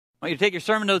I want you to take your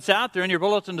sermon notes out. They're in your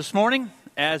bulletin this morning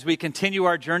as we continue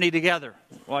our journey together.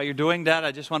 While you're doing that,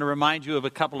 I just want to remind you of a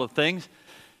couple of things.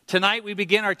 Tonight, we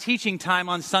begin our teaching time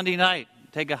on Sunday night.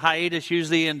 Take a hiatus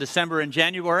usually in December and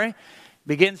January.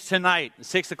 Begins tonight,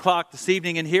 6 o'clock this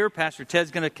evening in here. Pastor Ted's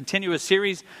going to continue a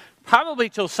series probably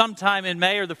till sometime in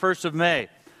May or the 1st of May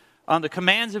on the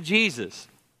commands of Jesus.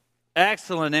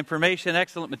 Excellent information,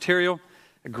 excellent material.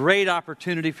 A great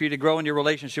opportunity for you to grow in your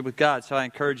relationship with God, so I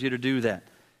encourage you to do that.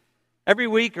 Every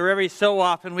week or every so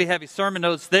often, we have your sermon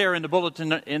notes there in the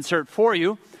bulletin insert for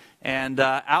you. And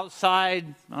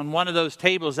outside on one of those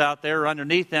tables out there or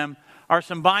underneath them are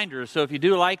some binders. So if you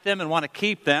do like them and want to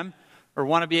keep them or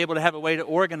want to be able to have a way to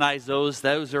organize those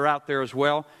are out there as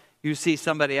well. You see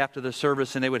somebody after the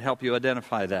service and they would help you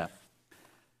identify that.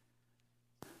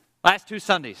 Last 2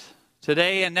 Sundays,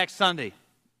 today and next Sunday,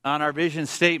 on our vision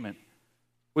statement,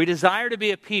 we desire to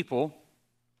be a people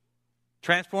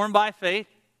transformed by faith,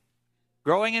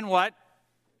 growing in what?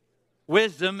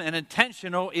 Wisdom, and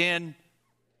intentional in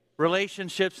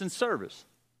relationships and service.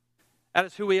 That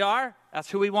is who we are. That's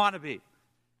who we want to be.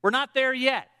 We're not there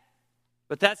yet,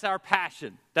 but that's our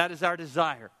passion. That is our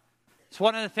desire. It's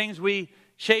one of the things we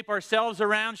shape ourselves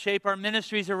around, shape our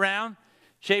ministries around,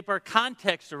 shape our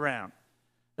context around.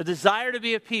 The desire to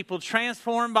be a people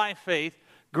transformed by faith,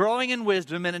 growing in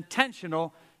wisdom, and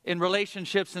intentional in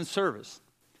relationships and service.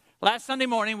 Last Sunday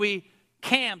morning, we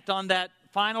camped on that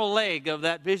final leg of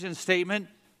that vision statement,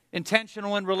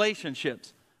 intentional in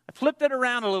relationships. I flipped it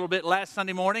around a little bit last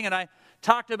Sunday morning, and I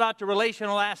talked about the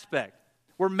relational aspect.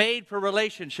 We're made for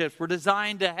relationships. We're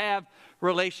designed to have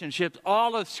relationships.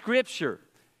 All of Scripture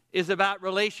is about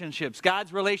relationships.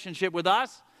 God's relationship with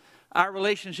us, our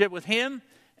relationship with Him,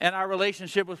 and our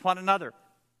relationship with one another.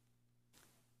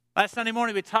 Last Sunday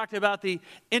morning, we talked about the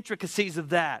intricacies of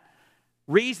that.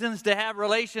 Reasons to have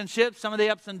relationships, some of the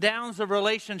ups and downs of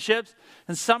relationships,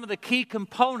 and some of the key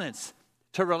components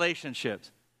to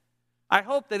relationships. I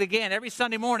hope that, again, every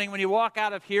Sunday morning when you walk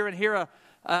out of here and hear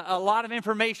a lot of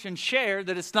information shared,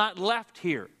 that it's not left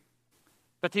here,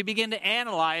 but to begin to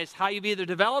analyze how you've either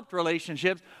developed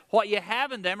relationships, what you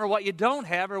have in them, or what you don't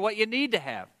have, or what you need to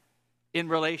have in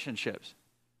relationships.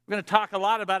 We're going to talk a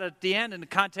lot about it at the end in the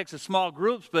context of small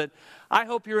groups, but I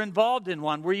hope you're involved in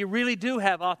one where you really do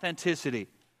have authenticity,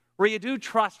 where you do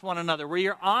trust one another, where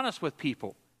you're honest with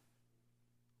people.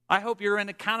 I hope you're in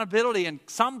accountability in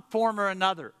some form or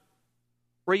another,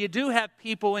 where you do have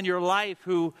people in your life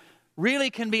who really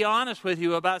can be honest with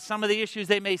you about some of the issues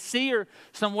they may see or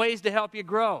some ways to help you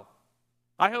grow.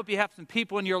 I hope you have some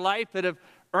people in your life that have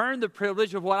earned the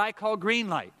privilege of what I call green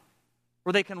light,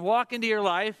 where they can walk into your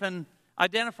life and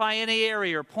identify any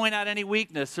area or point out any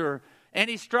weakness or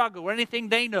any struggle or anything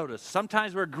they notice.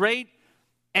 Sometimes we're great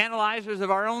analyzers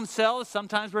of our own selves.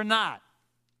 Sometimes we're not.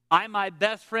 I'm my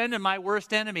best friend and my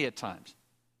worst enemy at times.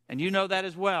 And you know that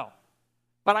as well.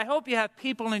 But I hope you have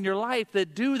people in your life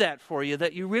that do that for you,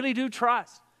 that you really do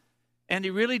trust. And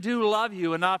they really do love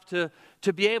you enough to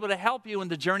be able to help you in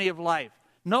the journey of life.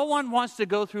 No one wants to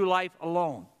go through life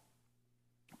alone.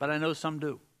 But I know some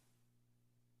do.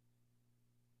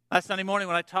 Last Sunday morning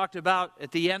when I talked about,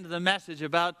 at the end of the message,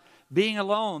 about being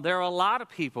alone, there are a lot of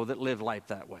people that live life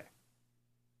that way.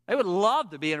 They would love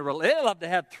to be in a relationship. They'd love to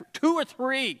have 2 or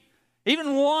 3,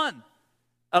 even one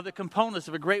of the components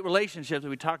of a great relationship that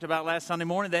we talked about last Sunday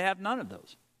morning. They have none of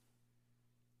those.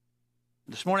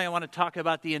 This morning I want to talk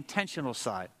about the intentional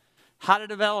side. How to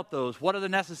develop those. What are the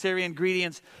necessary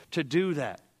ingredients to do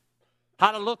that?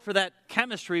 How to look for that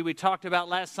chemistry we talked about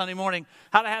last Sunday morning.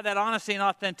 How to have that honesty and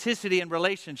authenticity in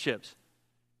relationships.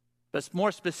 But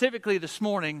more specifically this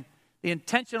morning, the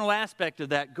intentional aspect of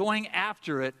that, going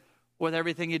after it with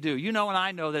everything you do. You know and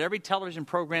I know that every television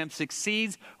program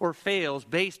succeeds or fails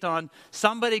based on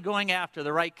somebody going after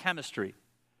the right chemistry,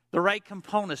 the right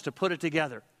components to put it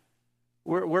together.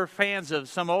 We're fans of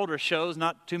some older shows,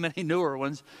 not too many newer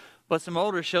ones, but some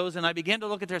older shows, and I began to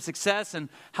look at their success and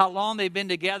how long they've been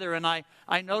together, and I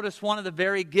noticed one of the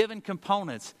very given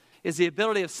components is the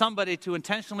ability of somebody to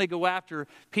intentionally go after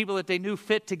people that they knew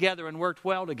fit together and worked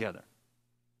well together.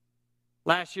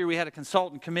 Last year we had a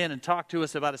consultant come in and talk to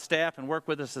us about a staff and work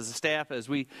with us as a staff as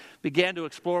we began to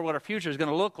explore what our future is going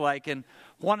to look like, and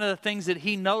one of the things that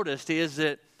he noticed is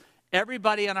that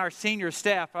everybody on our senior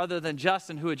staff, other than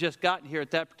Justin, who had just gotten here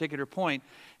at that particular point,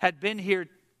 had been here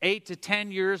 8 to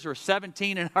 10 years, or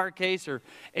 17 in our case, or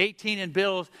 18 in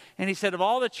Bill's. And he said, of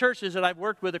all the churches that I've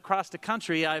worked with across the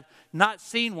country, I've not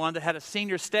seen one that had a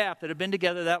senior staff that had been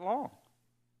together that long.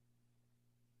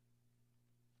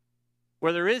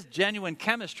 Where there is genuine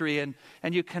chemistry and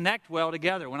you connect well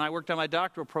together. When I worked on my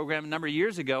doctoral program a number of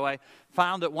years ago, I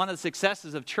found that one of the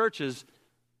successes of churches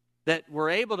that we're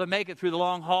able to make it through the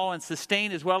long haul and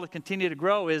sustain as well as continue to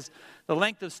grow is the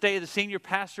length of stay of the senior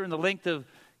pastor and the length of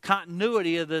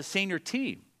continuity of the senior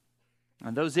team.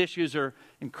 And those issues are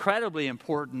incredibly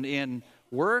important in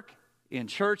work, in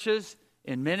churches,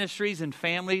 in ministries, in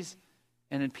families,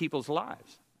 and in people's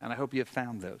lives. And I hope you have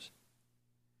found those.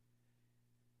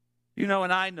 You know,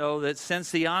 and I know that since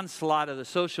the onslaught of the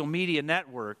social media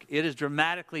network, it has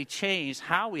dramatically changed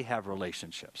how we have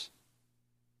relationships.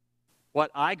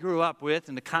 What I grew up with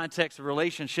in the context of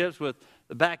relationships with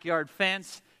the backyard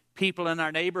fence, people in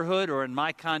our neighborhood, or in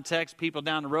my context, people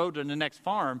down the road or in the next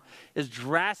farm, is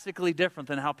drastically different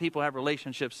than how people have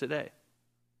relationships today.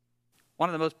 One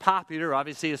of the most popular,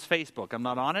 obviously, is Facebook. I'm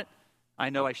not on it. I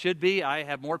know I should be. I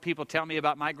have more people tell me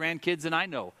about my grandkids than I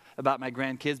know about my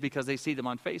grandkids because they see them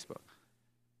on Facebook.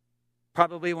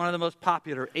 Probably one of the most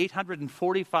popular.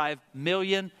 845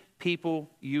 million people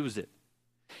use it.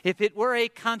 If it were a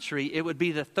country, it would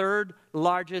be the third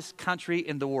largest country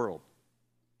in the world.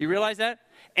 You realize that?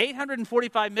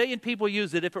 845 million people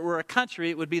use it. If it were a country,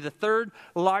 it would be the third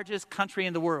largest country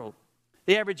in the world.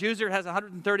 The average user has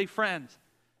 130 friends.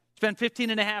 Spend 15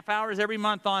 and a half hours every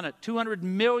month on it. 200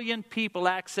 million people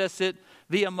access it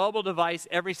via mobile device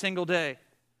every single day.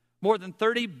 More than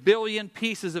 30 billion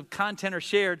pieces of content are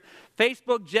shared.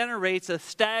 Facebook generates a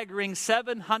staggering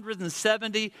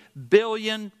 770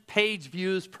 billion page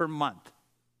views per month.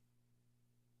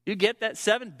 You get that?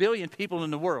 7 billion people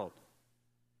in the world.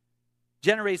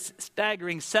 Generates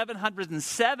staggering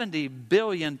 770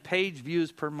 billion page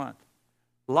views per month.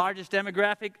 Largest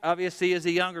demographic, obviously, is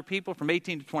the younger people from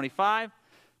 18 to 25.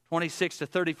 26 to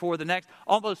 34 the next.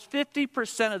 Almost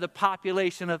 50% of the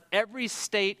population of every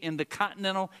state in the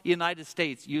continental United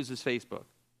States uses Facebook.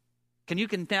 You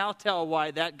can now tell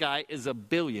why that guy is a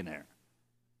billionaire.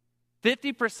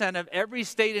 50% of every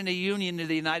state in the union in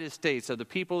the United States, of the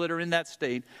people that are in that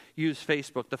state, use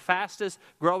Facebook. The fastest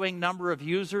growing number of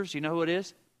users, you know who it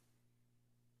is?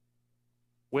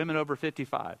 Women over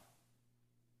 55.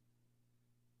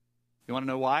 You want to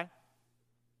know why?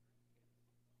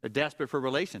 They're desperate for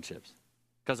relationships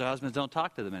because their husbands don't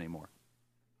talk to them anymore.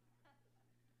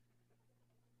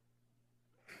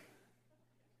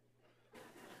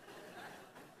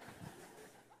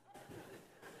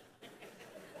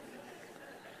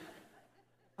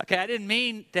 Okay, I didn't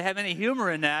mean to have any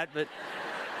humor in that, but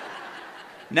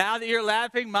now that you're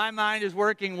laughing, my mind is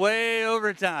working way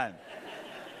overtime.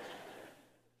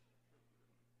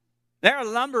 There are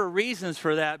a number of reasons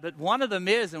for that, but one of them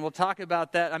is, and we'll talk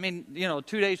about that. I mean,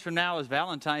 2 days from now is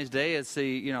Valentine's Day. It's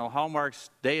the, Hallmark's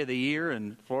Day of the Year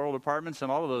and floral departments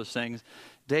and all of those things.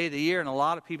 Day of the Year, and a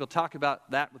lot of people talk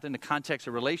about that within the context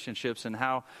of relationships and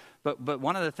how, but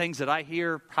one of the things that I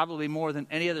hear probably more than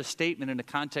any other statement in the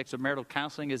context of marital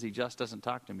counseling is he just doesn't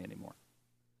talk to me anymore.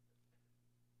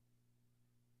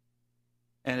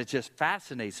 And it just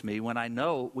fascinates me when I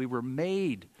know we were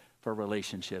made for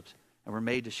relationships. And we're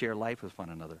made to share life with one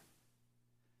another.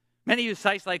 Many use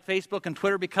sites like Facebook and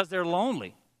Twitter because they're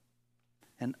lonely.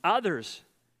 And others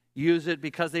use it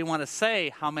because they want to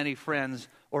say how many friends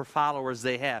or followers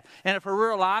they have. And if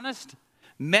we're real honest,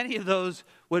 many of those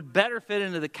would better fit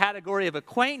into the category of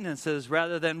acquaintances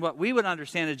rather than what we would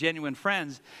understand as genuine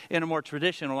friends in a more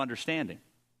traditional understanding.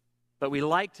 But we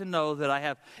like to know that I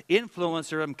have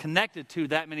influence or am connected to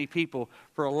that many people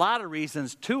for a lot of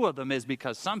reasons. Two of them is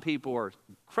because some people are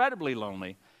incredibly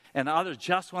lonely and others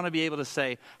just want to be able to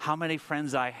say how many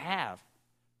friends I have.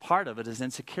 Part of it is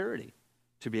insecurity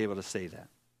to be able to say that.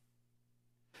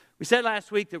 We said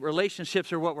last week that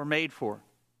relationships are what we're made for.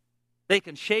 They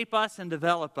can shape us and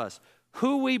develop us.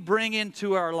 Who we bring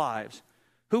into our lives,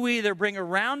 who we either bring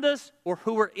around us or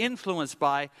who we're influenced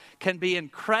by, can be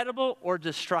incredible or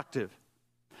destructive.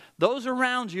 Those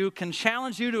around you can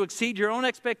challenge you to exceed your own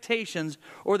expectations,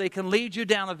 or they can lead you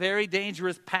down a very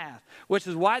dangerous path, which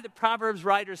is why the Proverbs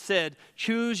writer said,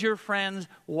 choose your friends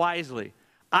wisely.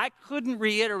 I couldn't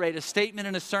reiterate a statement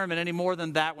in a sermon any more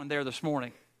than that one there this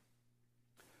morning.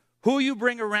 Who you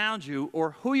bring around you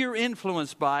or who you're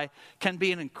influenced by can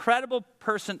be an incredible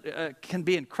person, can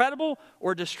be incredible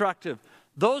or destructive.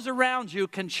 Those around you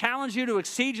can challenge you to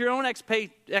exceed your own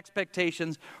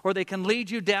expectations, or they can lead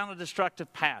you down a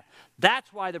destructive path.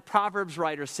 That's why the Proverbs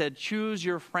writer said, choose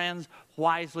your friends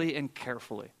wisely and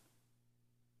carefully.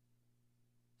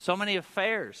 So many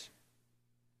affairs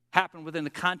happen within the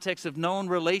context of known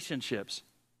relationships.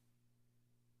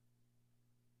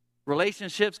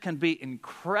 Relationships can be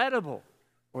incredible,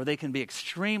 or they can be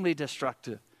extremely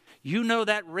destructive. You know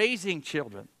that raising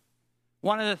children.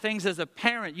 One of the things as a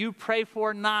parent you pray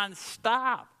for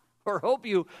nonstop, or hope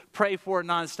you pray for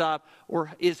nonstop,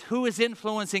 or is who is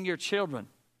influencing your children.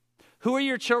 Who are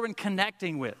your children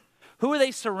connecting with? Who are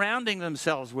they surrounding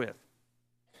themselves with?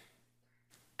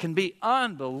 Can be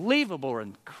unbelievable or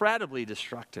incredibly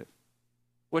destructive.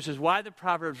 Which is why the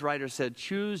Proverbs writer said,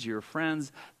 choose your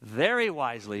friends very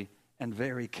wisely and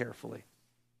very carefully.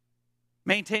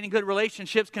 Maintaining good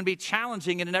relationships can be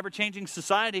challenging in an ever-changing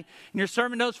society. In your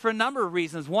sermon notes for a number of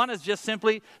reasons. One is just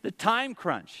simply the time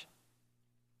crunch.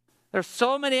 There's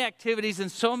so many activities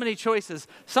and so many choices.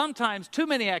 Sometimes too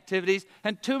many activities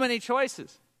and too many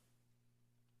choices.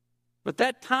 But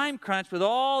that time crunch with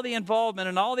all the involvement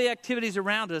and all the activities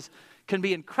around us can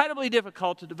be incredibly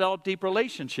difficult to develop deep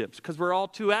relationships because we're all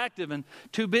too active and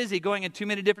too busy going in too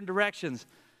many different directions.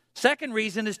 Second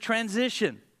reason is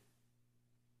transition.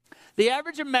 The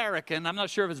average American, I'm not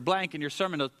sure if it's blank in your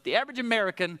sermon notes, the average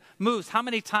American moves how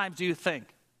many times do you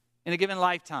think in a given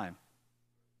lifetime?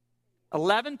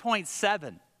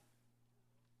 11.7.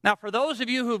 Now, for those of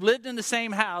you who've lived in the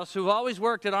same house, who've always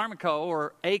worked at Armico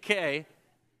or AK,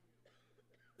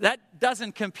 that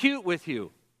doesn't compute with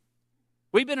you.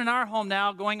 We've been in our home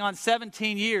now going on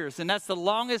 17 years, and that's the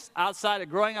longest outside of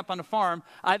growing up on a farm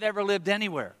I've ever lived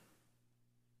anywhere.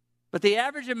 But the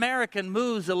average American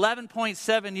moves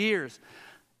 11.7 years.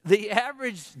 The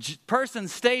average person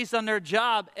stays on their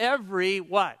job every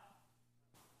what?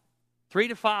 3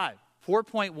 to 5,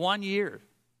 4.1 years.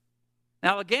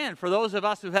 Now again, for those of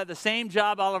us who've had the same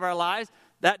job all of our lives,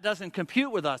 that doesn't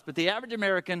compute with us. But the average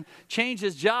American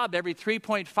changes job every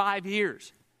 3.5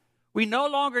 years. We no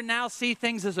longer now see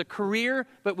things as a career,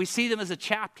 but we see them as a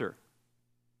chapter.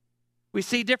 We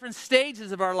see different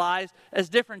stages of our lives as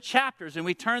different chapters, and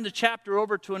we turn the chapter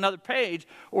over to another page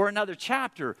or another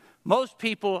chapter. Most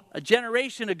people a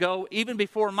generation ago, even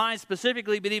before mine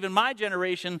specifically, but even my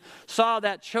generation, saw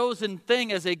that chosen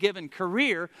thing as a given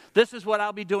career. This is what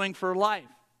I'll be doing for life.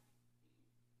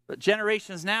 But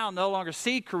generations now no longer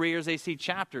see careers, they see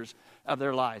chapters of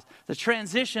their lives. The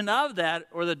transition of that,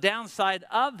 or the downside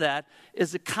of that,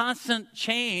 is a constant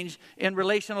change in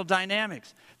relational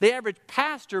dynamics. The average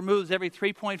pastor moves every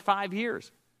 3.5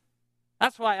 years.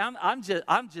 That's why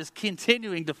I'm just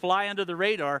continuing to fly under the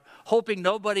radar, hoping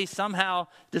nobody somehow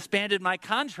disbanded my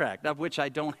contract, of which I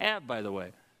don't have, by the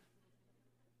way.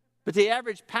 But the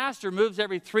average pastor moves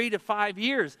every 3 to 5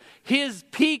 years. His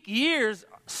peak years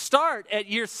start at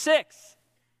year 6,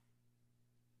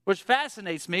 which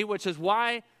fascinates me, which is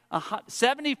why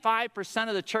 75%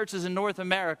 of the churches in North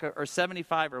America are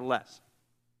 75 or less.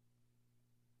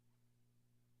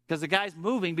 Because the guy's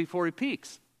moving before he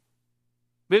peaks.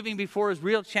 Moving before his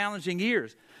real challenging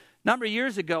years. A number of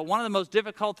years ago, one of the most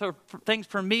difficult things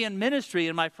for me in ministry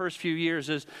in my first few years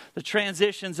is the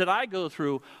transitions that I go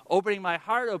through, opening my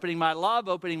heart, opening my love,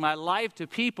 opening my life to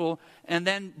people, and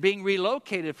then being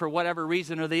relocated for whatever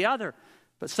reason or the other.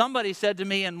 But somebody said to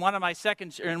me in one of my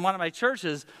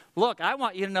churches, look, I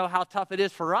want you to know how tough it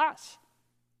is for us.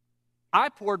 I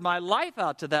poured my life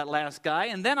out to that last guy,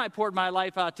 and then I poured my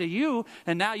life out to you,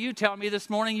 and now you tell me this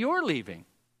morning you're leaving.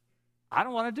 I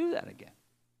don't want to do that again.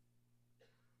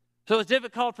 So it's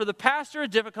difficult for the pastor,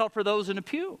 it's difficult for those in the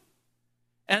pew.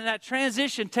 And that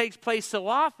transition takes place so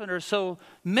often or so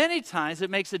many times, it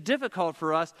makes it difficult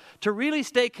for us to really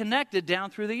stay connected down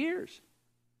through the years.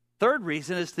 Third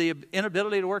reason is the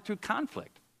inability to work through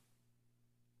conflict.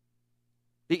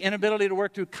 The inability to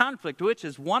work through conflict, which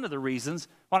is one of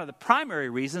the primary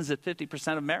reasons that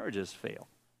 50% of marriages fail.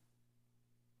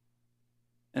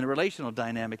 And the relational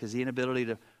dynamic is the inability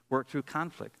to work through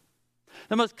conflict.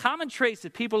 The most common traits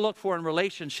that people look for in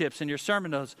relationships in your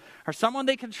sermon notes are someone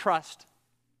they can trust,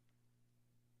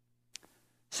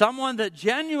 someone that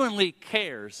genuinely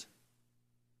cares,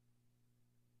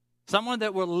 someone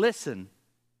that will listen,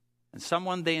 and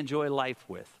someone they enjoy life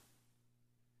with.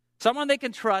 Someone they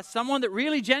can trust, someone that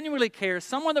really genuinely cares,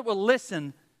 someone that will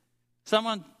listen,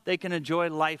 someone they can enjoy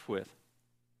life with.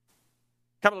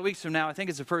 A couple of weeks from now, I think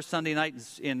it's the first Sunday night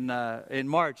in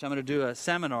March, I'm going to do a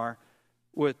seminar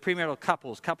with premarital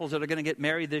couples that are going to get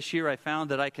married this year. I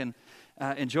found that I can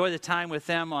enjoy the time with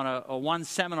them on a one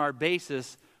seminar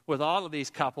basis with all of these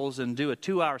couples and do a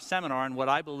 2-hour seminar on what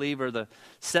I believe are the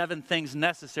 7 things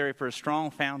necessary for a strong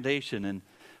foundation. And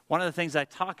one of the things I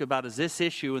talk about is this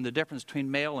issue and the difference between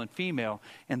male and female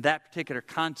in that particular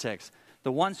context.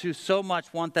 The ones who so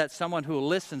much want that someone who will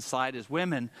listen side is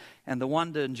women, and the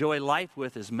one to enjoy life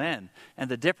with is men. And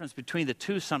the difference between the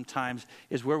two sometimes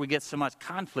is where we get so much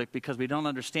conflict because we don't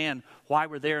understand why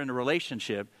we're there in a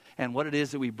relationship and what it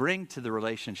is that we bring to the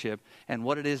relationship and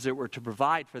what it is that we're to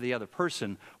provide for the other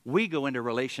person. We go into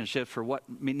relationships for what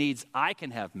needs I can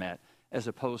have met as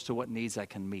opposed to what needs I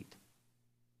can meet.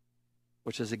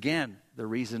 Which is, again, the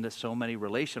reason that so many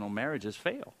relational marriages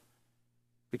fail.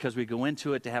 because we go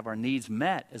into it to have our needs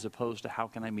met as opposed to how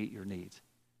can I meet your needs.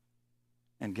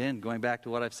 And again, going back to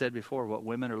what I've said before, what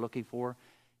women are looking for,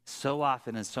 so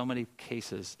often in so many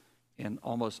cases, in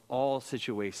almost all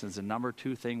situations, the number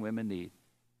 2 thing women need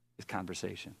is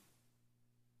conversation.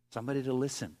 Somebody to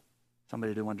listen,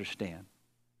 somebody to understand.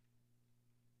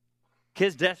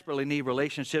 Kids desperately need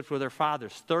relationships with their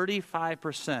fathers.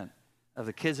 35% of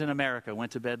the kids in America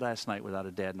went to bed last night without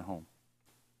a dad in the home.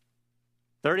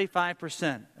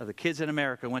 35% of the kids in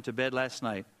America went to bed last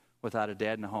night without a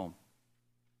dad in the home.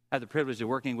 I had the privilege of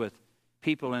working with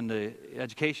people in the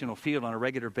educational field on a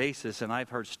regular basis, and I've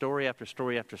heard story after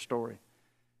story after story.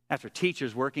 After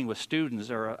teachers working with students,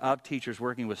 or of teachers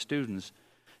working with students,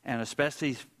 and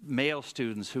especially male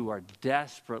students who are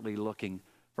desperately looking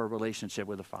for a relationship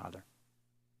with a father.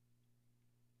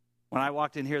 When I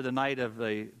walked in here the night of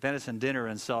the venison dinner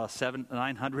and saw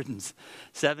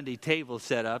 970 tables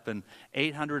set up and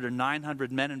 800 or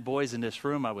 900 men and boys in this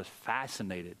room, I was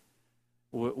fascinated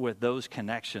with those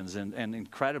connections and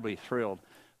incredibly thrilled.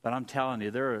 But I'm telling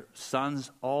you, there are sons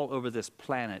all over this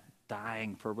planet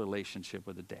dying for a relationship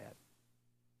with a dad.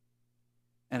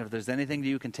 And if there's anything that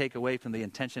you can take away from the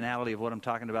intentionality of what I'm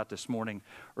talking about this morning,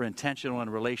 or intentional in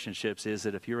relationships, is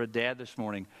that if you're a dad this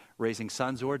morning raising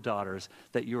sons or daughters,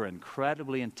 that you're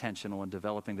incredibly intentional in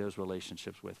developing those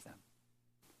relationships with them.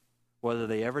 Whether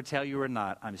they ever tell you or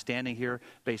not, I'm standing here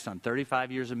based on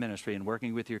 35 years of ministry and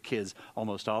working with your kids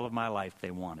almost all of my life,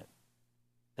 they want it.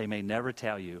 They may never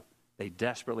tell you, they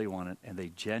desperately want it, and they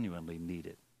genuinely need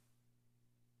it.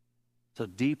 So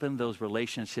deepen those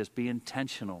relationships, be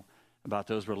intentional about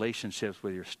those relationships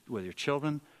with your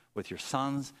children, with your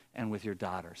sons, and with your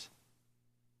daughters.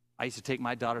 I used to take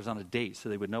my daughters on a date so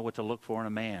they would know what to look for in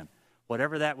a man.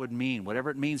 Whatever that would mean,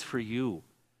 whatever it means for you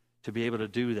to be able to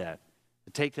do that.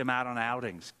 To take them out on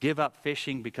outings. Give up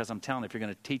fishing, because I'm telling you, if you're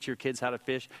going to teach your kids how to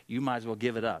fish, you might as well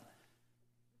give it up.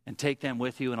 And take them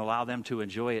with you and allow them to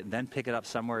enjoy it, and then pick it up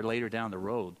somewhere later down the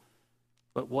road.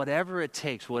 But whatever it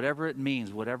takes, whatever it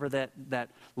means, whatever that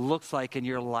looks like in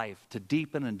your life, to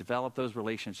deepen and develop those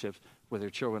relationships with your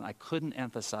children, I couldn't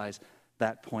emphasize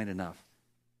that point enough.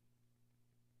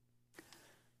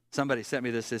 Somebody sent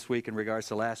me this week in regards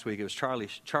to last week. It was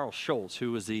Charles Schulz,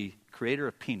 who was the creator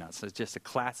of Peanuts. It's just a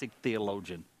classic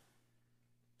theologian.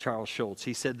 Charles Schulz.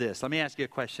 He said this. Let me ask you a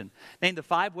question. Name the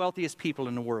 5 wealthiest people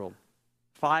in the world.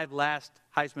 5 last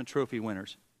Heisman Trophy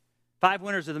winners. 5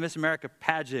 winners of the Miss America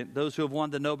pageant, those who have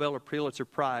won the Nobel or Pulitzer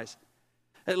Prize.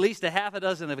 At least a half a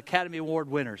dozen of Academy Award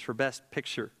winners for Best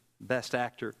Picture, Best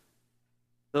Actor.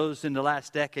 Those in the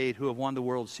last decade who have won the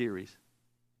World Series.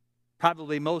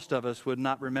 Probably most of us would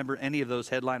not remember any of those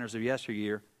headliners of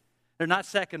yesteryear. They're not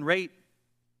second rate.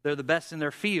 They're the best in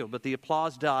their field, but the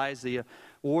applause dies, the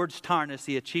awards tarnish,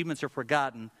 the achievements are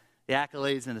forgotten, the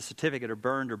accolades and the certificate are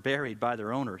burned or buried by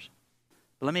their owners.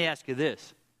 But let me ask you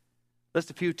this.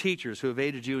 List a few teachers who have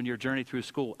aided you in your journey through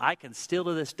school. I can still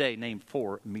to this day name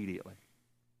 4 immediately.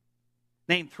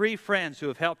 Name 3 friends who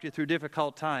have helped you through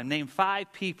difficult time. Name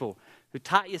 5 people who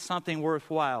taught you something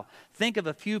worthwhile. Think of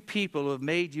a few people who have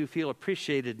made you feel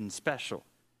appreciated and special.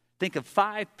 Think of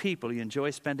 5 people you enjoy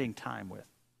spending time with.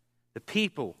 The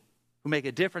people who make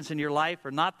a difference in your life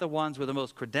are not the ones with the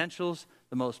most credentials,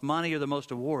 the most money, or the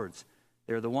most awards.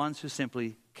 They're the ones who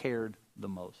simply cared the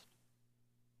most.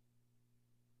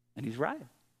 And he's right.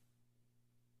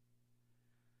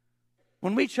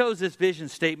 When we chose this vision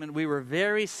statement, we were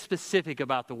very specific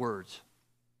about the words.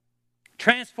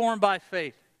 Transformed by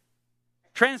faith.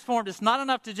 Transformed, it's not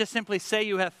enough to just simply say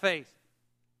you have faith.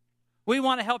 We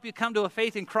want to help you come to a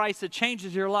faith in Christ that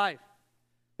changes your life,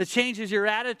 that changes your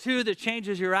attitude, that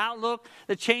changes your outlook,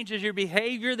 that changes your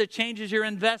behavior, that changes your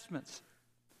investments.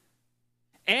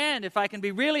 And if I can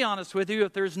be really honest with you,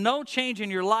 if there's no change in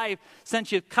your life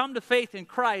since you've come to faith in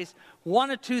Christ,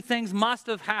 1 or 2 things must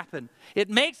have happened. It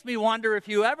makes me wonder if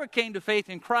you ever came to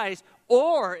faith in Christ,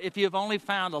 or if you've only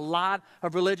found a lot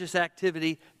of religious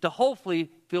activity to hopefully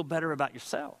feel better about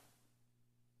yourself.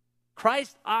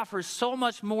 Christ offers so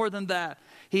much more than that.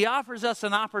 He offers us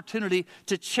an opportunity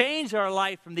to change our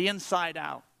life from the inside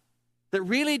out. That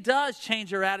really does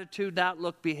change our attitude,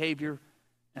 outlook, behavior,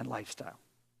 and lifestyle.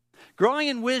 Growing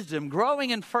in wisdom,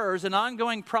 growing in fur is an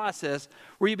ongoing process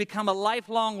where you become a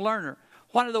lifelong learner.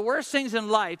 One of the worst things in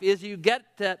life is you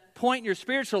get to that point in your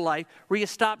spiritual life where you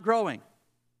stop growing.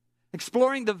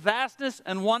 Exploring the vastness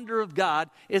and wonder of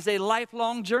God is a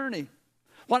lifelong journey.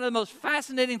 One of the most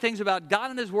fascinating things about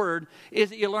God and His Word is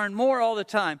that you learn more all the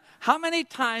time. How many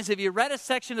times have you read a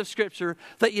section of Scripture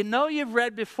that you know you've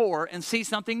read before and see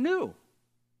something new?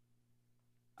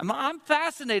 I'm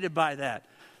fascinated by that.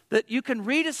 that you can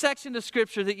read a section of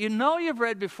Scripture that you know you've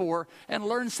read before and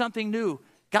learn something new.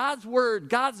 God's Word,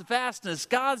 God's vastness,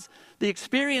 the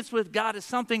experience with God is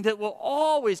something that will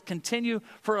always continue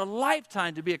for a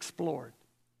lifetime to be explored.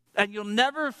 And you'll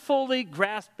never fully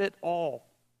grasp it all.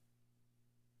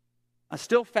 I'm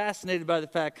still fascinated by the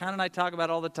fact, Con and I talk about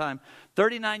it all the time,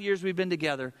 39 years we've been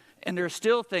together, and there are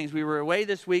still things. We were away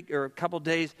this week or a couple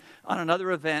days on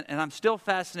another event, and I'm still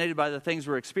fascinated by the things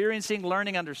we're experiencing,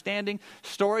 learning, understanding,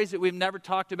 stories that we've never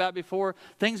talked about before,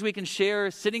 things we can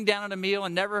share, sitting down at a meal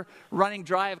and never running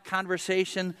dry of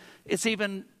conversation. It's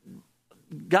even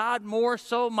God more,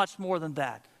 so much more than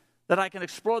that I can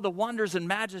explore the wonders and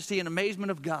majesty and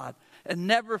amazement of God and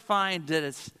never find that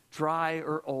it's dry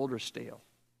or old or stale.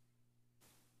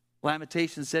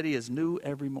 Lamentations said he is new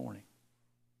every morning.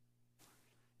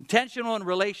 Intentional in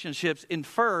relationships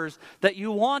infers that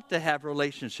you want to have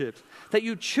relationships, that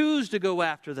you choose to go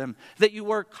after them, that you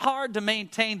work hard to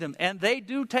maintain them, and they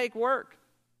do take work.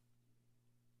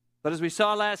 But as we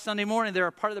saw last Sunday morning, they're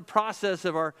a part of the process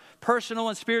of our personal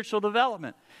and spiritual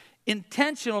development.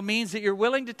 Intentional means that you're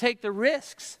willing to take the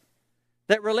risks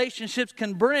that relationships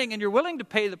can bring, and you're willing to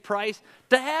pay the price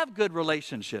to have good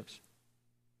relationships.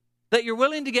 That you're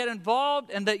willing to get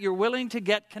involved and that you're willing to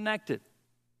get connected.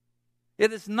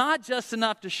 It is not just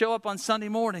enough to show up on Sunday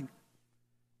morning,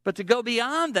 but to go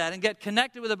beyond that and get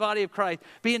connected with the body of Christ.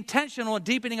 Be intentional in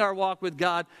deepening our walk with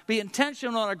God. Be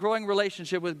intentional in our growing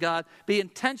relationship with God. Be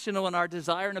intentional in our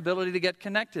desire and ability to get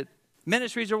connected.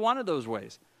 Ministries are one of those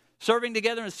ways. Serving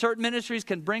together in certain ministries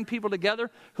can bring people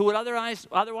together who would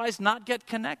otherwise not get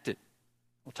connected.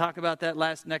 We'll talk about that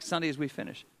next Sunday as we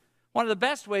finish. One of the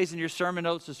best ways in your sermon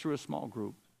notes is through a small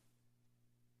group.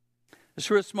 It's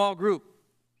through a small group.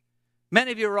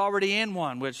 Many of you are already in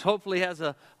one, which hopefully has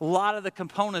a lot of the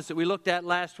components that we looked at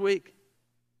last week.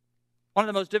 One of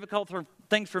the most difficult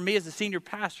things for me as a senior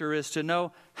pastor is to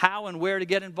know how and where to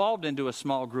get involved into a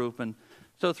small group. And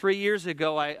so 3 years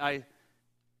ago,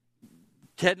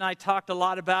 Ted and I talked a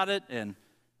lot about it and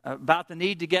about the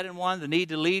need to get in one, the need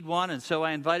to lead one. And so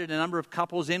I invited a number of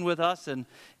couples in with us, and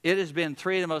it has been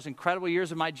 3 of the most incredible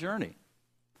years of my journey.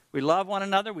 We love one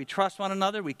another. We trust one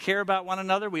another. We care about one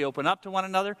another. We open up to one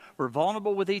another. We're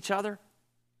vulnerable with each other.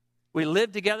 We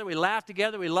live together. We laugh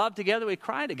together. We love together. We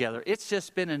cry together. It's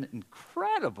just been an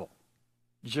incredible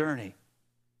journey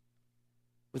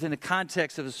within the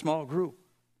context of a small group.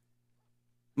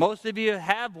 Most of you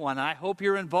have one. I hope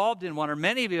you're involved in one, or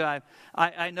many of you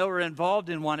I know are involved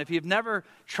in one. If you've never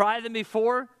tried them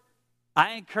before,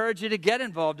 I encourage you to get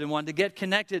involved in one, to get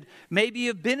connected. Maybe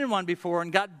you've been in one before and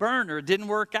got burned or it didn't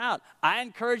work out. I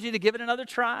encourage you to give it another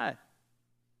try.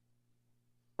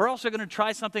 We're also going to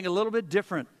try something a little bit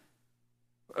different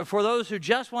for those who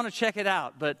just want to check it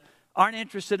out but aren't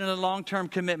interested in a long-term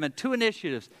commitment. 2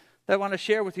 initiatives that I want to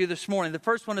share with you this morning. The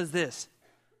first one is this.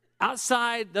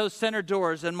 Outside those center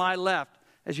doors on my left,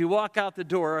 as you walk out the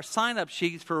door, are sign-up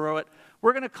sheets for what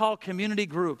we're going to call community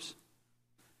groups.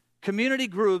 Community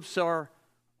groups are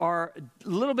a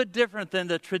little bit different than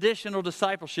the traditional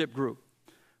discipleship group.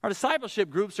 Our discipleship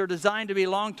groups are designed to be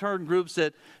long-term groups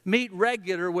that meet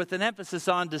regular with an emphasis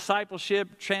on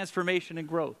discipleship, transformation, and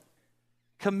growth.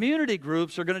 Community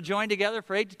groups are going to join together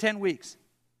for 8 to 10 weeks.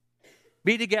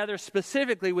 Be together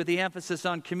specifically with the emphasis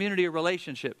on community or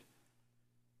relationship.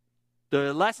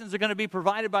 The lessons are going to be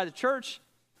provided by the church.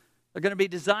 They're going to be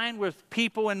designed with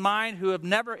people in mind who have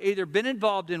never either been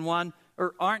involved in one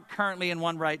or aren't currently in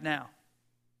one right now.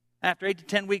 After 8 to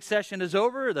 10 week session is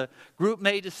over, the group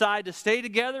may decide to stay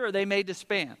together or they may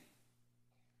disband.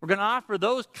 We're going to offer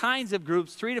those kinds of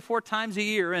groups 3 to 4 times a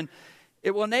year, and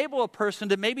it will enable a person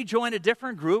to maybe join a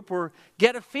different group or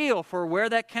get a feel for where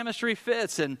that chemistry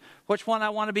fits and which one I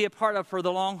want to be a part of for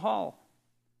the long haul.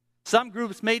 Some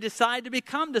groups may decide to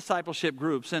become discipleship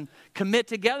groups and commit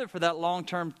together for that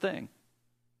long-term thing.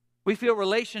 We feel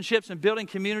relationships and building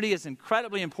community is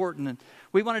incredibly important, and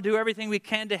we want to do everything we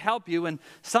can to help you. And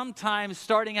sometimes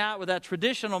starting out with that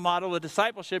traditional model, a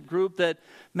discipleship group that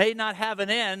may not have an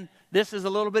end, this is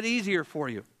a little bit easier for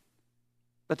you.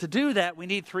 But to do that, we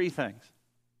need 3 things.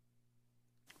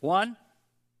 1,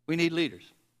 we need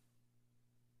leaders.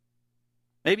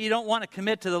 Maybe you don't want to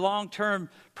commit to the long-term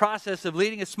process of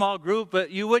leading a small group,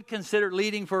 but you would consider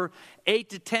leading for 8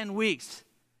 to 10 weeks.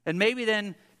 And maybe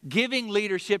then giving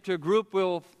leadership to a group,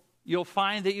 you'll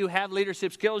find that you have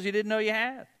leadership skills you didn't know you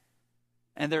had.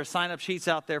 And there are sign-up sheets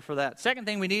out there for that. Second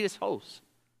thing we need is hosts.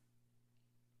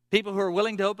 People who are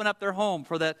willing to open up their home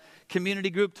for that community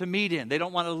group to meet in. They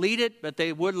don't want to lead it, but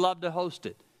they would love to host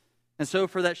it. And so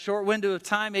for that short window of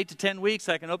time, 8 to 10 weeks,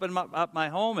 I can open up my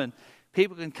home and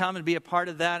people can come and be a part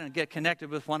of that and get connected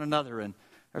with one another. And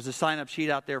there's a sign-up sheet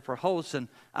out there for hosts. And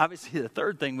obviously the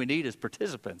third thing we need is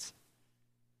participants.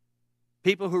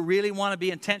 People who really want to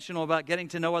be intentional about getting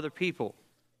to know other people.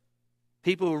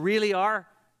 People who really are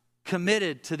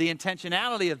committed to the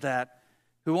intentionality of that,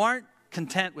 who aren't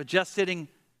content with just sitting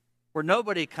where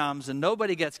nobody comes and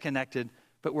nobody gets connected,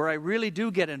 but where I really do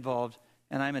get involved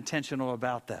and I'm intentional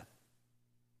about that.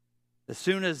 As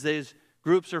soon as these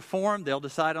groups are formed, they'll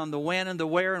decide on the when and the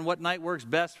where and what night works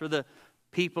best for the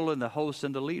people and the host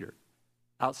and the leader.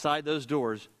 Outside those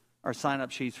doors are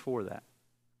sign-up sheets for that.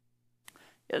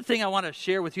 The other thing I want to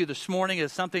share with you this morning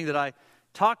is something that I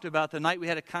talked about the night we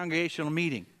had a congregational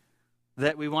meeting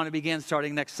that we want to begin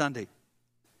starting next Sunday.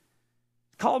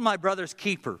 It's called My Brother's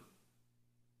Keeper.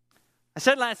 I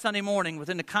said last Sunday morning,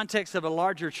 within the context of a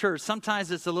larger church,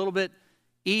 sometimes it's a little bit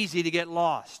easy to get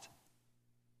lost.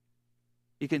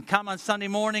 You can come on Sunday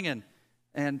morning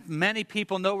and many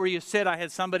people know where you sit. I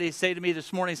had somebody say to me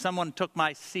this morning, someone took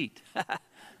my seat.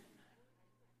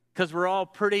 Because we're all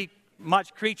pretty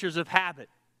much creatures of habit.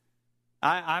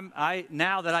 I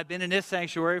now that I've been in this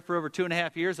sanctuary for over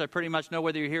 2.5 years, I pretty much know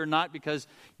whether you're here or not because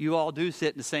you all do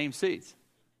sit in the same seats.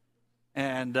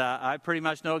 And I pretty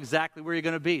much know exactly where you're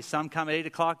going to be. Some come at 8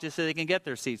 o'clock just so they can get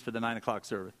their seats for the 9 o'clock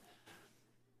service.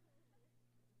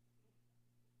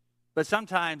 But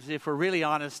sometimes, if we're really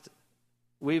honest,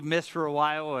 we've missed for a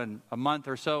while and a month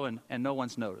or so and no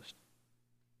one's noticed.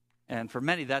 And for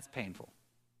many, that's painful.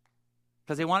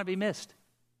 Because they want to be missed.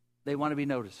 They want to be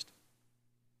noticed.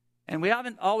 And we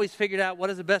haven't always figured out what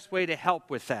is the best way to help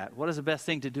with that. What is the best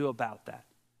thing to do about that?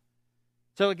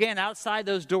 So again, outside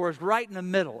those doors, right in the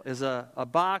middle, is a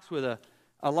box with a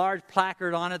large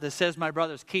placard on it that says My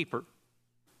Brother's Keeper.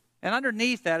 And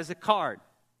underneath that is a card.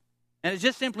 And it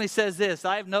just simply says this: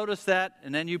 I have noticed that,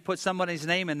 and then you put somebody's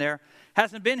name in there,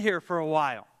 hasn't been here for a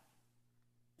while.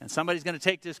 And somebody's going to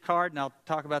take this card, and I'll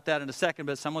talk about that in a second,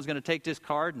 but someone's going to take this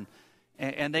card,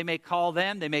 and they may call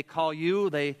them, they may call you,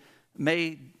 they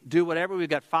may do whatever. We've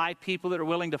got 5 people that are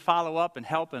willing to follow up and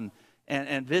help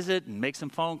and visit and make some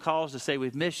phone calls to say,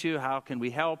 we've missed you, how can we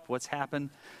help, what's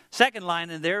happened. Second line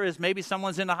in there is maybe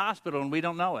someone's in the hospital and we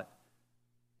don't know it.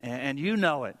 And you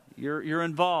know it. You're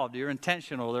involved, you're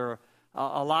intentional. There are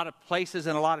a lot of places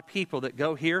and a lot of people that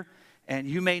go here, and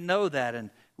you may know that, and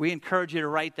we encourage you to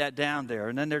write that down there.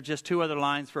 And then there are just 2 other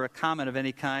lines for a comment of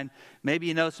any kind. Maybe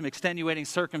you know some extenuating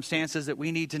circumstances that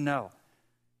we need to know.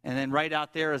 And then right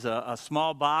out there is a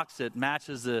small box that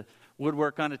matches the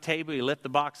woodwork on the table. You lift the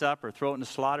box up or throw it in the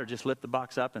slot, or just lift the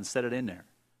box up and set it in there.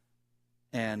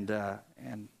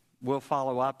 And we'll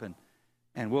follow up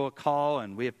and we'll call,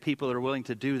 and we have people that are willing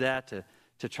to do that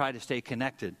to try to stay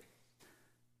connected.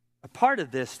 A part of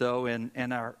this, though,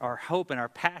 and our hope and our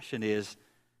passion is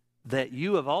that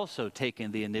you have also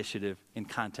taken the initiative in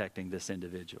contacting this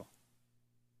individual.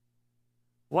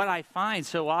 What I find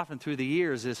so often through the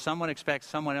years is someone expects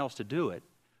someone else to do it,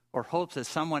 or hopes that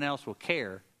someone else will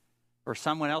care, or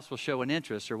someone else will show an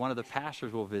interest, or one of the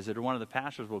pastors will visit, or one of the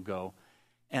pastors will go,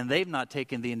 and they've not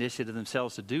taken the initiative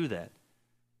themselves to do that.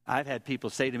 I've had people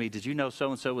say to me, did you know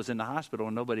so-and-so was in the hospital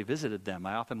and nobody visited them?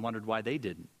 I often wondered why they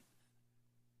didn't.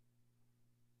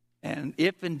 And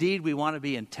if indeed we want to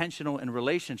be intentional in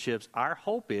relationships, our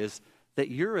hope is that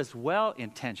you're as well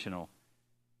intentional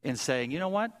in saying, you know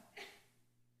what?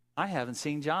 I haven't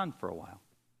seen John for a while.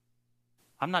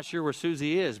 I'm not sure where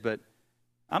Susie is, but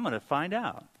I'm going to find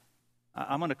out.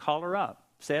 I'm going to call her up,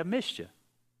 say, I missed you.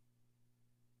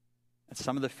 And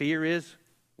some of the fear is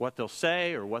what they'll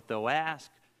say or what they'll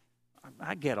ask.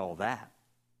 I get all that.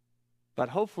 But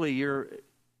hopefully you're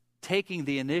taking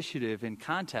the initiative in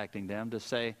contacting them to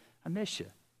say, I miss you.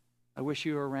 I wish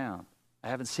you were around. I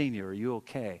haven't seen you. Are you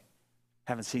okay?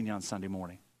 Haven't seen you on Sunday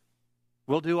morning.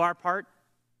 We'll do our part.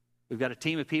 We've got a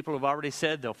team of people who've already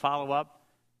said they'll follow up,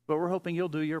 but we're hoping you'll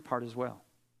do your part as well.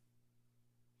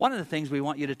 One of the things we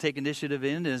want you to take initiative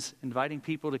in is inviting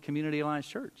people to Community Alliance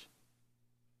Church.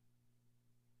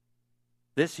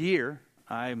 This year,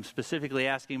 I'm specifically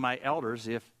asking my elders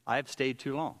if I've stayed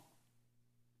too long.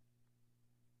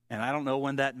 And I don't know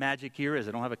when that magic year is.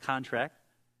 I don't have a contract.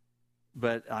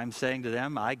 But I'm saying to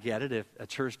them, I get it. If a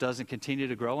church doesn't continue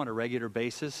to grow on a regular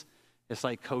basis, it's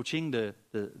like coaching. The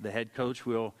head coach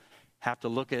will have to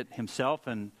look at himself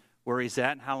and where he's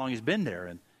at and how long he's been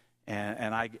there.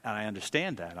 And I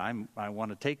understand that. I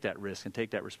want to take that risk and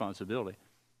take that responsibility.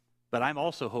 But I'm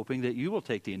also hoping that you will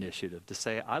take the initiative to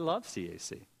say, I love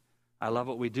CAC. I love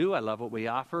what we do. I love what we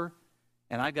offer.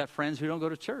 And I've got friends who don't go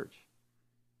to church,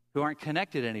 who aren't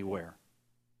connected anywhere,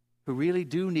 who really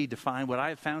do need to find what I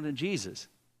have found in Jesus.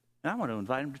 And I want to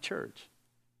invite them to church.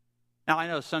 Now, I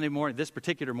know Sunday morning, this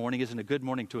particular morning isn't a good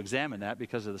morning to examine that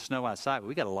because of the snow outside, but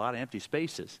we got a lot of empty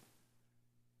spaces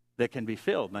that can be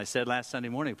filled. And I said last Sunday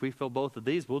morning, if we fill both of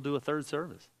these, we'll do a third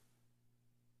service.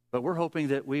 But we're hoping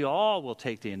that we all will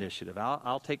take the initiative.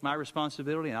 I'll take my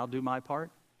responsibility and I'll do my part.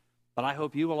 But I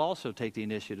hope you will also take the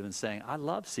initiative in saying, I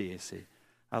love CAC.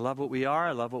 I love what we are.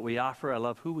 I love what we offer. I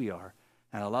love who we are.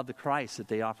 And I love the Christ that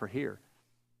they offer here.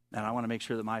 And I want to make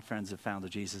sure that my friends have found the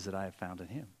Jesus that I have found in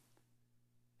him.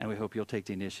 And we hope you'll take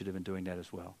the initiative in doing that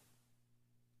as well.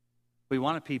 We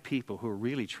want to be people who are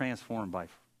really transformed by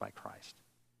Christ,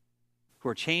 who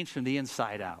are changed from the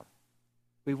inside out.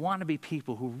 We want to be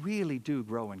people who really do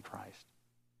grow in Christ,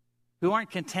 who aren't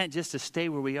content just to stay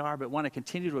where we are, but want to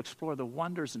continue to explore the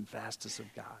wonders and vastness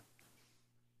of God.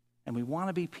 And we want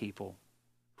to be people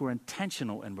who are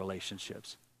intentional in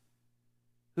relationships,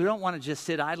 who don't want to just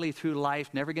sit idly through life,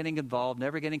 never getting involved,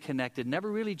 never getting connected,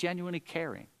 never really genuinely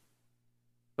caring,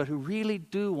 but who really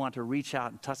do want to reach out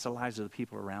and touch the lives of the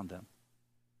people around them,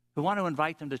 who want to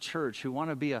invite them to church, who want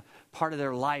to be a part of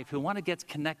their life, who want to get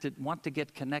connected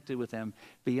with them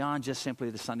beyond just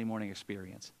simply the Sunday morning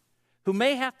experience, who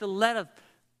may have to let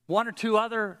one or two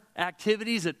other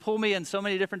activities that pull me in so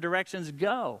many different directions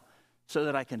go so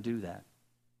that I can do that.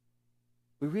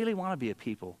 We really want to be a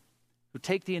people who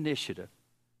take the initiative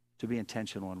to be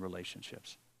intentional in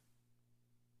relationships.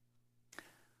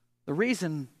 The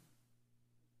reason,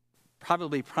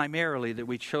 probably primarily, that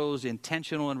we chose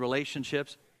intentional in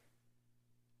relationships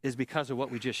is because of what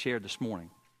we just shared this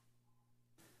morning.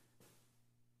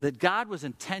 That God was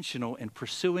intentional in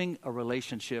pursuing a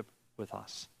relationship with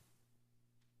us.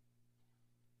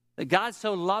 That God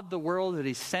so loved the world that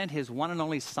he sent his one and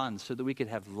only Son so that we could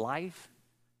have life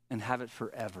and have it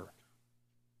forever.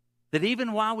 That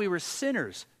even while we were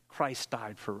sinners, Christ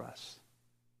died for us.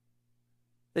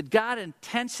 That God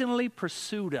intentionally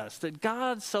pursued us. That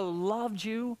God so loved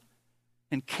you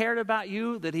and cared about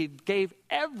you that he gave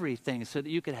everything so that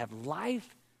you could have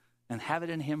life and have it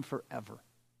in him forever.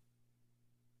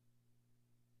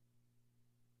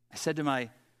 I said to my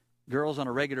girls on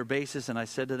a regular basis, and I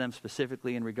said to them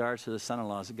specifically in regards to the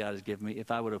son-in-laws that God has given me,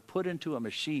 if I would have put into a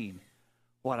machine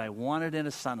what I wanted in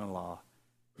a son-in-law,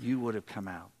 you would have come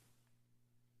out.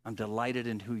 I'm delighted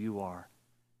in who you are.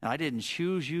 And I didn't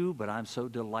choose you, but I'm so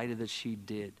delighted that she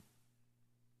did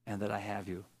and that I have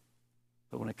you.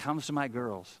 But when it comes to my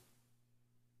girls,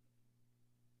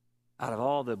 out of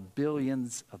all the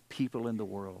billions of people in the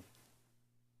world,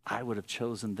 I would have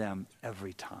chosen them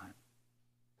every time.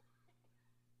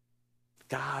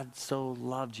 God so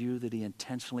loved you that he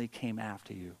intentionally came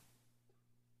after you.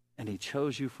 And he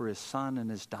chose you for his son and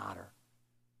his daughter.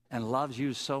 And loves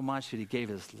you so much that he gave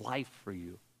his life for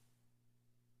you.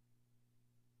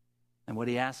 And what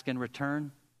he asks in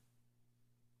return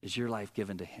is your life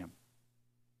given to him.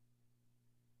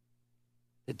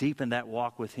 To deepen that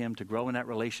walk with him, to grow in that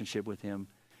relationship with him,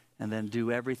 and then do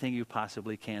everything you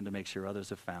possibly can to make sure others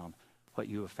have found what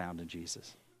you have found in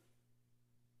Jesus.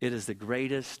 It is the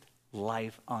greatest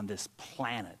life on this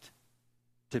planet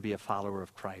to be a follower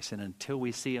of Christ. And until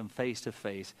we see him face to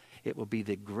face, it will be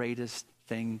the greatest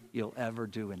thing you'll ever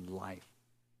do in life,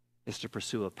 is to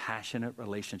pursue a passionate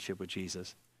relationship with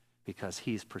Jesus, because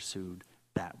he's pursued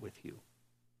that with you.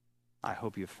 I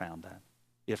hope you've found that.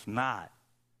 If not,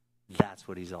 that's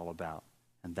what he's all about,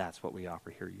 and that's what we offer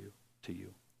here to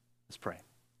you. Let's pray.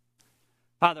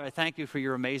 Father, I thank you for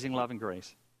your amazing love and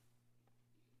grace.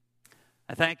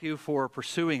 I thank you for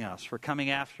pursuing us, for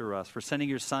coming after us, for sending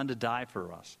your Son to die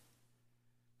for us,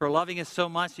 for loving us so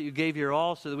much that you gave your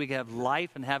all so that we could have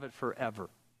life and have it forever.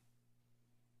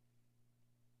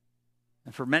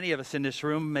 And for many of us in this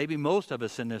room, maybe most of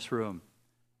us in this room,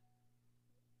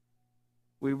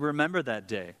 we remember that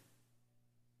day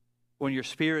when your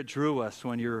Spirit drew us,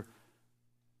 when your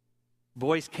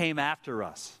voice came after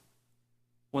us,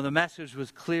 when the message was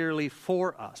clearly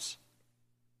for us,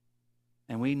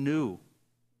 and we knew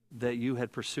that you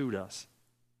had pursued us,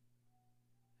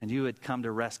 and you had come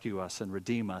to rescue us and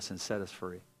redeem us and set us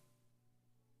free.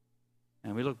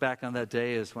 And we look back on that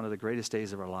day as one of the greatest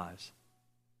days of our lives.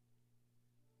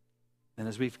 And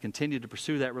as we've continued to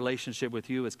pursue that relationship with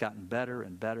you, it's gotten better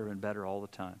and better and better all the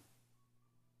time.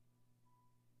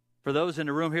 For those in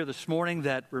the room here this morning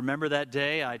that remember that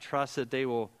day, I trust that they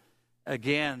will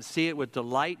again see it with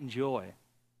delight and joy.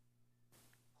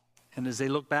 And as they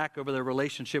look back over their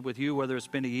relationship with you, whether it's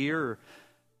been a year or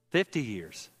 50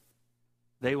 years,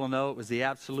 they will know it was the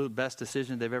absolute best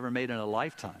decision they've ever made in a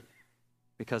lifetime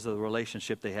because of the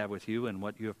relationship they have with you and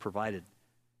what you have provided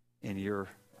in your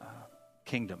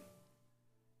kingdom.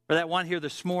 For that one here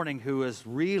this morning who is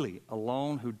really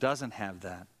alone, who doesn't have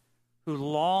that, who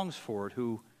longs for it,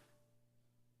 who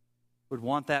would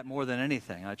want that more than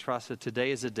anything. I trust that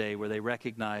today is a day where they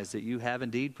recognize that you have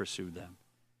indeed pursued them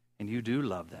and you do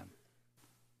love them.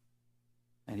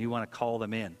 And you want to call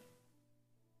them in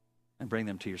and bring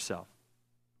them to yourself.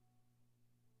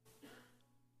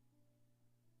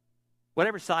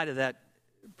 Whatever side of that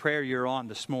prayer you're on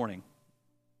this morning,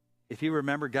 if you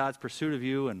remember God's pursuit of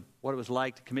you and what it was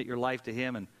like to commit your life to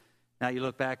Him, and now you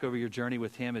look back over your journey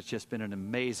with Him, it's just been an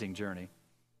amazing journey.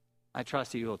 I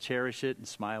trust that you will cherish it and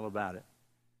smile about it.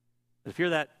 But if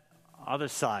you're that other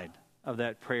side of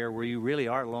that prayer where you really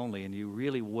are lonely and you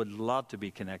really would love to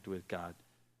be connected with God,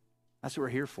 that's what we're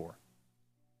here for.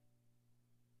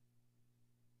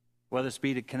 Whether it's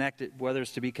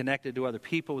to be connected to other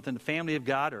people within the family of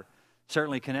God, or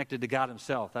certainly connected to God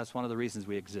Himself, that's one of the reasons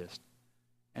we exist.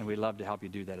 And we'd love to help you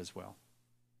do that as well.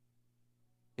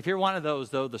 If you're one of those,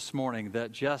 though, this morning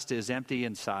that just is empty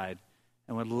inside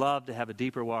and would love to have a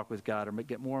deeper walk with God, or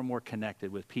get more and more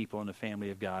connected with people in the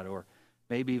family of God, or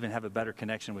maybe even have a better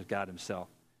connection with God Himself,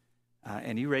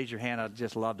 and you raise your hand, I'd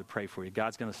just love to pray for you.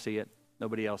 God's going to see it.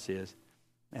 Nobody else is.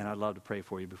 And I'd love to pray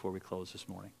for you before we close this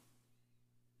morning.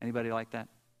 Anybody like that?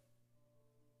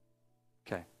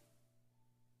 Okay.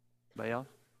 Anybody else?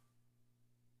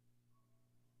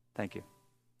 Thank you.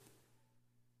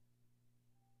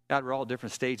 God, we're all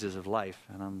different stages of life,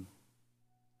 and I'm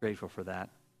grateful for that.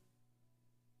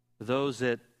 For those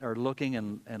that are looking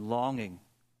and longing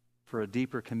for a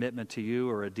deeper commitment to you,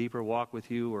 or a deeper walk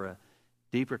with you, or a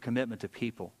deeper commitment to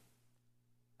people,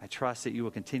 I trust that you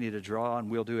will continue to draw, and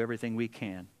we'll do everything we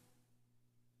can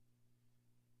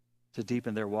to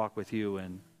deepen their walk with you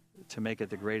and to make it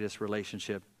the greatest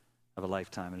relationship of a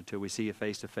lifetime. And until we see you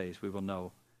face to face, we will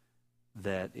know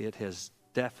that it has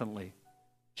definitely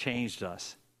changed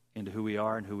us into who we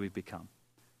are and who we've become.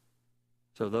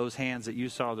 So those hands that you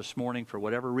saw this morning, for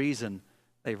whatever reason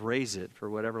they've raised it, for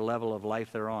whatever level of life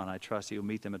they're on, I trust that you'll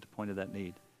meet them at the point of that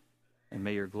need. And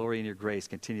may your glory and your grace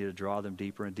continue to draw them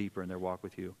deeper and deeper in their walk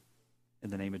with you. In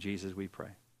the name of Jesus we pray.